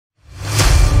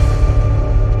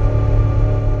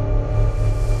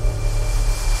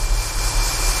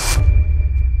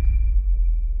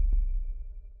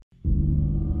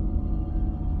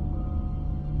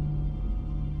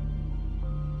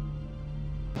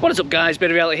What is up guys,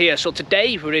 BeardedReality here. So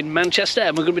today we're in Manchester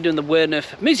and we're going to be doing the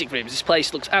Werneth Music Rooms. This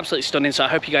place looks absolutely stunning, so I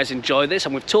hope you guys enjoy this.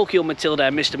 I'm with Tokyo Matilda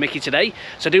and Mr. Mickey today.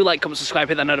 So do like, comment, subscribe,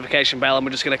 hit that notification bell and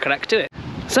we're just going to crack to it.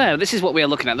 So this is what we are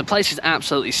looking at. The place is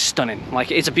absolutely stunning.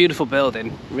 Like, it's a beautiful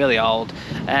building, really old.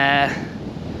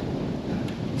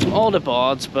 Some older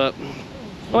boards, but...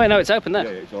 Oh wait, no, it's open there.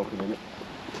 Yeah, it's open, isn't it?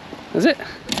 Is it?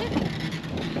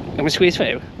 Can we squeeze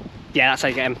through? Yeah, that's how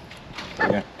you get in.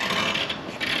 Yeah.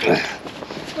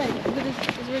 Is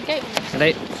there a gate?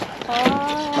 Ready?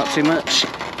 Oh. Not too much.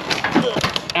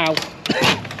 Ow.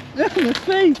 Look in the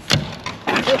face!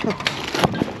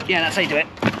 Yeah, that's how you do it.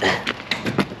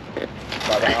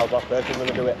 I'm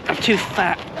gonna do it. I'm too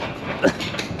fat.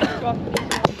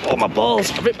 Oh, my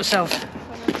balls. I ripped myself.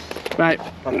 Right.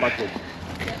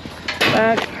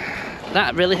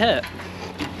 That really hurt.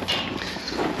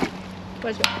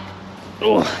 Where's it?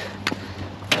 Oh.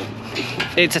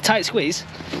 It's a tight squeeze.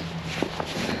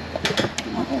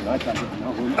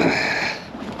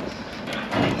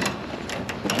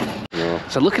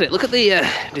 So look at it, look at the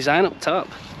design up top.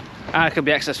 Ah, it could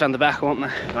be accessed around the back, won't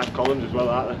there? Nice columns as well,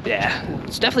 aren't they? Yeah,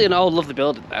 it's definitely an old, lovely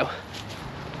building though.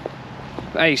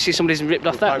 Hey, you see somebody's ripped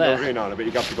off that there? Over now, but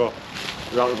you have to go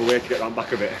around the way to get around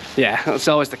back of it. Yeah, that's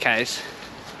always the case.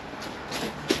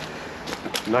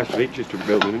 Nice features to the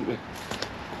building, isn't it?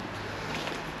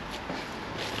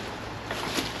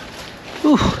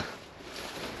 Ooh.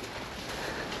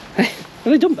 Hey,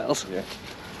 are they dumbbells? Yeah.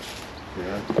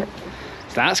 Yeah.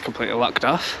 So that's completely locked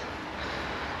off.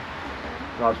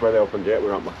 That's where the open gate,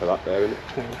 we're on back of that there, isn't it?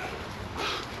 Yeah.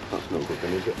 That's no good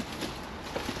then, is it?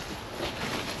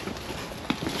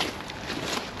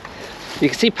 You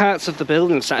can see parts of the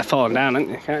building started falling down,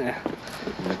 can't you?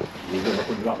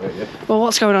 Yeah. Well,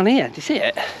 what's going on here? Do you see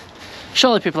it?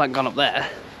 Surely people haven't gone up there.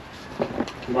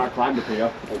 You might climb up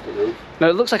here, onto the roof. No,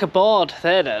 it looks like a board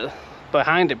there though,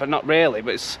 behind it, but not really.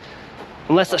 But it's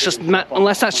unless that's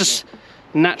just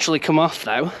naturally come off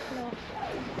though. No.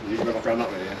 You can go back around that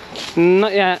way, yeah?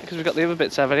 Not yet, because we've got the other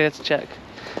bits over here to check.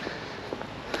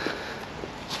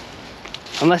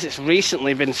 Unless it's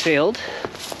recently been sealed.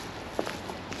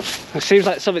 It seems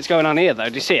like something's going on here though.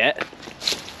 Do you see it?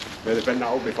 Yeah, they've bent that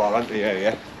up before, haven't they?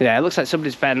 Yeah. Yeah, it looks like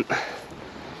somebody's bent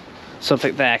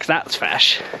something there, because that's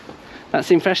fresh. That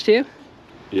seem fresh to you?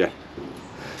 Yeah.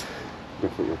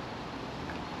 Definitely.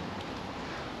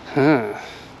 Huh.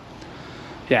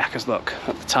 Yeah, because look,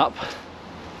 at the top.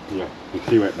 Yeah, you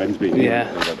see where it bends being. Yeah.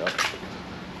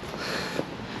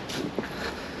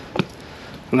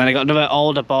 And then I got another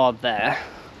older board there.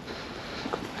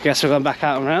 I guess we're going back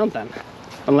out and around then.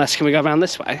 Unless, can we go around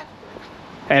this way?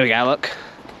 There we go, look.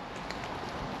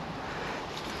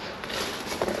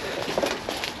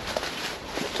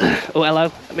 Oh,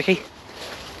 hello, Mickey.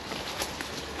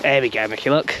 There we go, Mickey,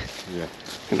 look. Yeah.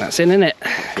 And that's in, isn't it?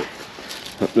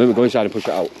 Let me go inside and push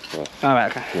it out.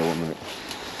 Alright, okay. Yeah, 1 minute.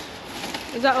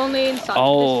 Is that only inside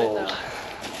Old.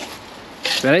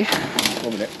 this bit Ready?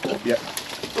 1 minute. Yeah.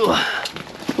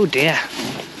 Oh dear.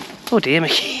 Oh dear,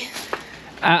 Mickey.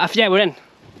 Yeah, we're in.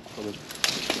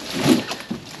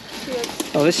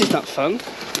 Oh, this is not fun.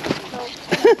 No.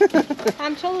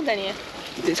 I'm taller than you.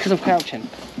 It's because I'm crouching.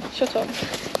 Shut up.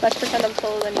 Let's pretend I'm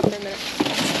taller than you for a minute.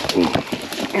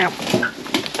 Ow.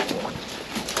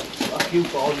 Fuck you,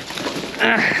 Paul.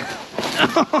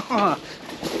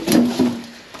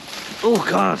 Oh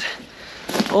god.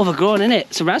 Overgrown,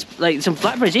 innit? Some some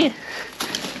blackberries here.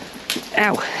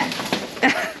 Ow.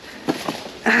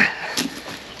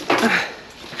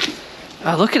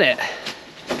 Oh, look at it.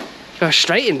 Goes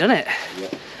straight in, doesn't it? Yeah.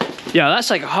 Yeah, that's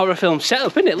like a horror film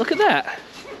setup, isn't it? Look at that.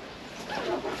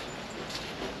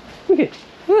 Look at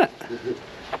that.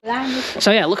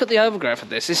 So yeah, look at the overgrowth of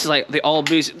this. This is like the old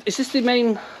music. Is this the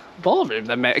main ballroom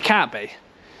then, mate? It can't be.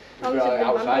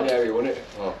 Outside area, wouldn't it?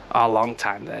 Oh. A long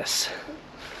time, this.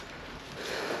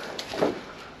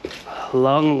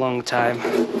 Long time.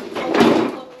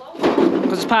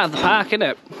 Because it's part of the park, isn't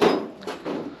it?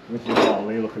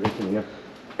 Look at this in here.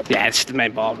 Yeah, it's the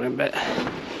main ballroom bit.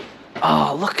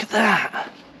 Oh, look at that.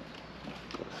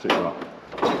 Sit that.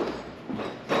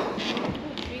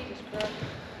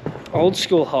 Old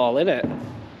school hall, innit?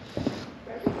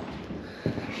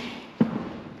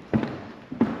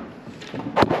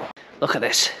 Look at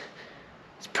this.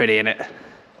 It's pretty, innit?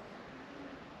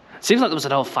 Seems like there was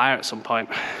an old fire at some point.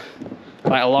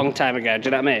 Like a long time ago, do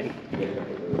you know what I mean?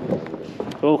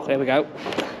 Oh, here we go.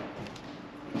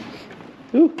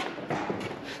 Ooh.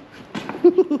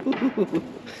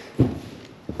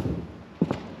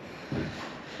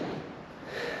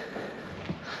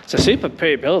 It's a super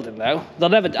pretty building though. I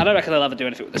don't reckon they'll ever do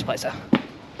anything with this place though.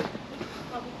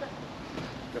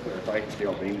 like the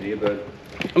old beams here, but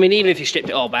I mean, even if you stripped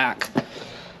it all back.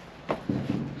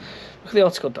 Look at the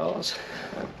optical doors.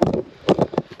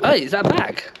 Oh, is that a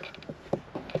bag?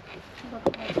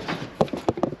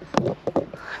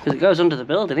 Because it goes under the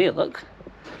building here, look.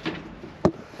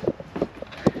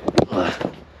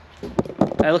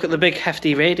 Hey, look at the big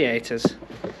hefty radiators.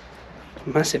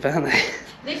 Massive, aren't they?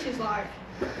 This is like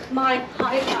my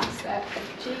height last there.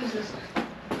 Jesus.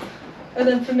 And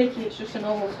then for Mickey, it's just a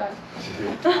normal step.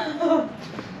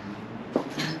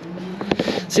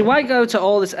 See, why go to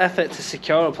all this effort to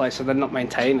secure a place and then not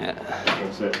maintain it?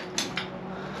 that's it.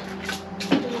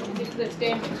 It's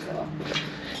dangerous though.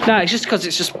 No, it's just because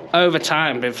it's just over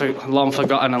time been long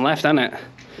forgotten and left, hasn't it?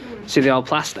 See the old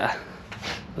plaster?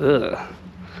 Ugh.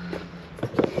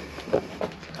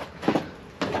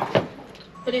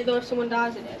 But though if someone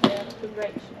dies in it, they have to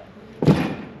break it.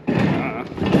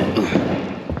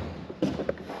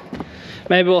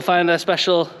 Maybe we'll find a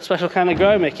special kind of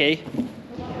grow, Mickey.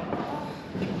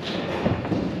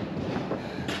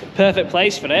 Perfect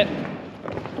place for it.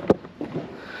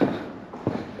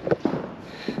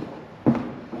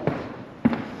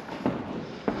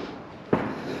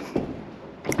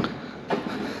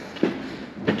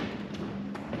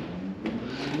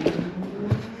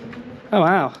 Oh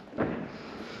wow.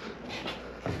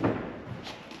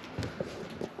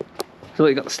 So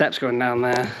you got the steps going down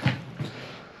there.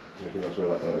 I think that's where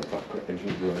like the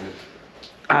entrance door is.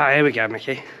 Ah, here we go,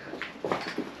 Mickey.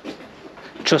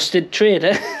 Trusted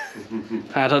trader.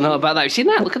 I don't know about that. You seen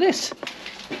that? Look at this.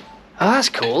 Oh, that's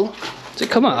cool. Does it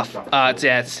come off? Oh, it's,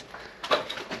 yeah, it's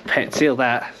paint seal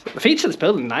there. The feature of this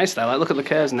building is nice though. Like, look at the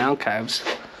curves and alcoves.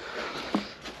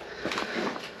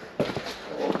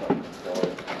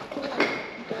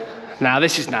 Now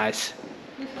this is nice.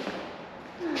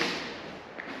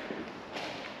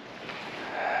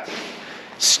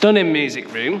 Stunning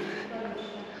music room.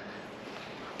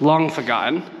 Long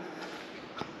forgotten.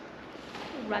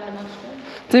 Random on screen.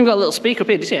 Then we've got a little speaker up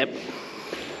here, do you see it?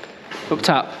 Up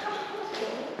top.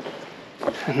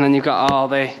 And then you've got all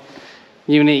the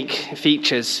unique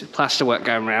features, plasterwork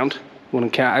going around. Wooden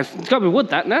cat. It's got to be wood,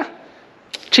 that, no?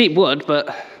 Cheap wood,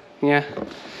 but yeah.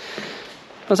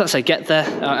 What does that say? Get the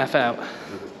F out.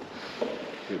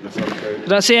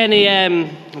 Did I see any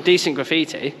decent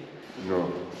graffiti?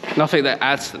 No. Nothing that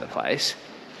adds to the place.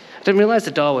 I didn't realise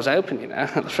the door was open, you know,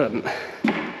 at the front.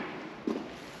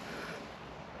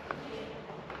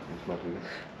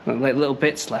 Like little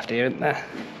bits left here, isn't there?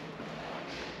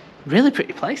 Really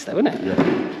pretty place though, isn't it?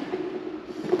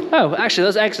 Yeah. Oh, actually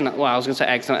those eggs are not, well, I was going to say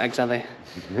eggs, not eggs, are they?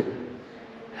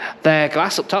 They're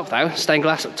glass up top though, stained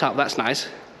glass up top, that's nice.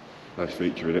 Nice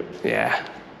feature, isn't it? Yeah.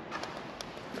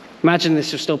 Imagine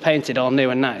this was still painted all new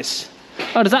and nice.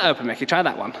 Oh, does that open, Mickey? Try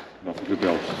that one. Not a good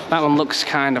build. That one looks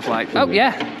kind of like, oh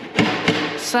yeah.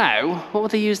 So, what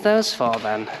would they use those for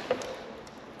then?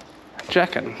 Do you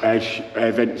reckon?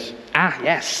 Air vents. Ah,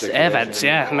 yes, air vents,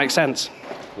 yeah, that makes sense.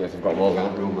 Yes, they've got one in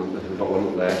that room, and they've got one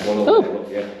up there. One Oh. up there, look,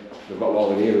 yeah. They've got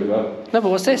one in here as well. No, but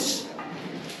what's this?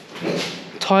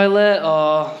 Toilet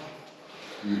or...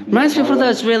 Reminds me of one of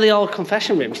those really old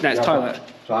confession rooms. No, it's toilet.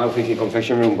 So I was thinking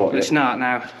confession room, but It's not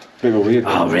now. bit of a weird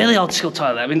Oh, one. really old school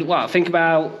toilet. I mean, what, think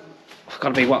about... Got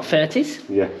to be, what, 30s?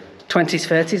 Yeah. 20s,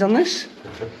 30s on this?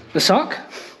 The sock?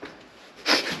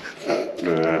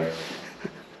 Hello.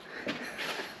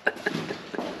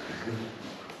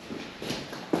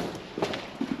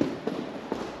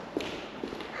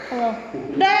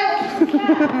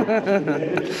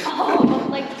 Oh,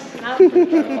 like snap.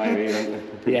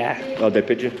 Yeah. Oh, they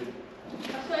pigeon.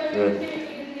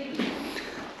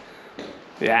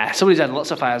 Yeah, somebody's had lots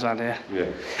of fires around here. Yeah.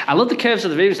 I love the curves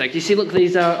of the rooms, like, you see, look,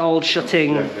 these are old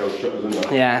shutting... Yeah, the old shutters and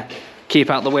that. Yeah, keep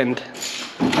out the wind.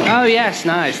 Oh yes,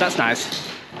 nice, that's nice.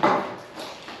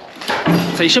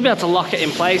 So you should be able to lock it in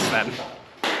place then.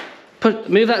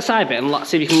 Move that side bit and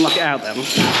see if you can lock it out then.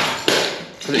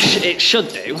 Because it should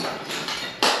do.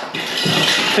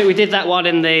 I think we did that one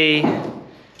in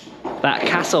that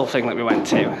castle thing that we went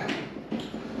to.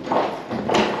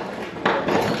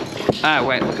 Oh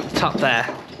wait, look at the top there.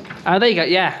 Oh, there you go,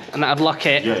 yeah, and that'd lock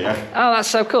it. Yeah, yeah. Oh, that's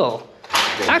so cool.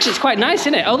 Actually, it's quite nice,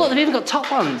 isn't it? Oh, look, they've even got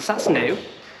top ones. That's new.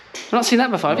 I've not seen that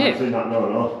before, have I've you? not seen that,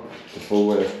 no. The full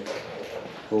way.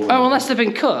 Oh, unless they've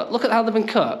been cut. Look at how they've been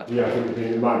cut. Yeah, I think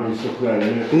it might be stuff there,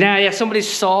 isn't it? Nah, yeah,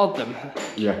 somebody's sawed them.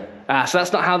 Yeah. Ah, so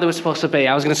that's not how they were supposed to be.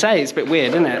 I was going to say, it's a bit weird,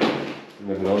 isn't it?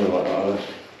 Never known them like that, are they?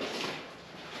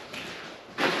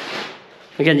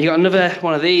 Again, you got another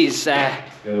one of these Yeah,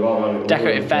 they're all around it.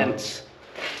 decorative vents.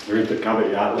 They're into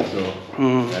cavity, aren't they? So,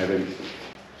 air vents.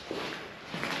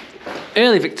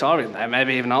 Early Victorian there,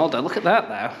 maybe even older. Look at that,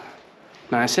 though.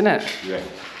 Nice, isn't it? Yeah.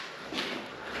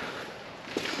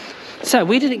 So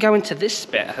we didn't go into this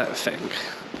bit, I don't think.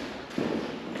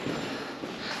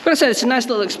 But I said it's a nice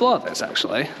little explore, this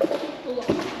actually.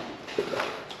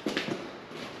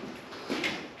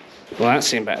 Well, that's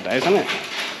seen better days, hasn't it?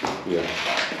 Yeah.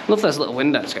 Love those little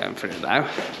windows going through now.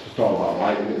 It's all about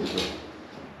lighting it, isn't it?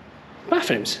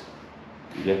 Bathrooms.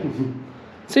 Yeah.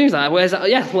 Seems like, where's that?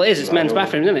 Yeah, well it is, it's men's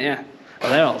bathrooms, isn't it? Yeah. Oh,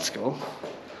 they're old school.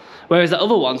 Whereas the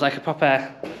other one's like a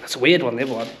proper, that's a weird one, the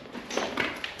other one.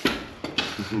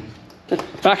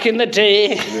 Back in the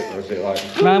day, Or is it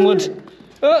like... man would,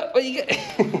 oh, what you get?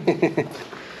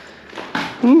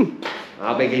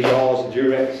 How big is yours,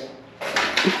 urbex?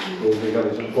 We'll be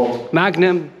having some fun.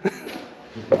 Magnum.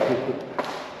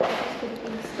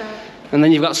 And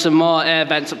then you've got some more air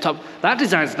vents up top. That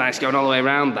design's nice going all the way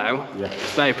around though. Yeah.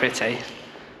 It's very pretty.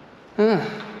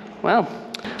 Well.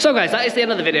 So guys, that is the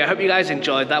end of the video. I hope you guys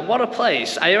enjoyed that. What a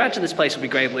place. I imagine this place will be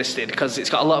great listed because it's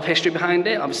got a lot of history behind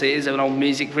it. Obviously it is an old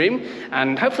music room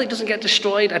and hopefully it doesn't get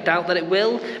destroyed. I doubt that it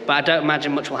will, but I don't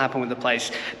imagine much will happen with the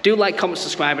place. Do like, comment,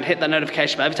 subscribe and hit that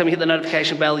notification bell. Every time you hit the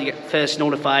notification bell, you get first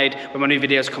notified when my new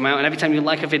videos come out, and every time you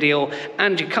like a video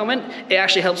and you comment, it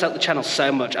actually helps out the channel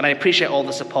so much, and I appreciate all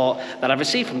the support that I've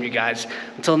received from you guys.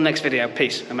 Until the next video,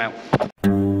 peace, I'm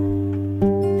out.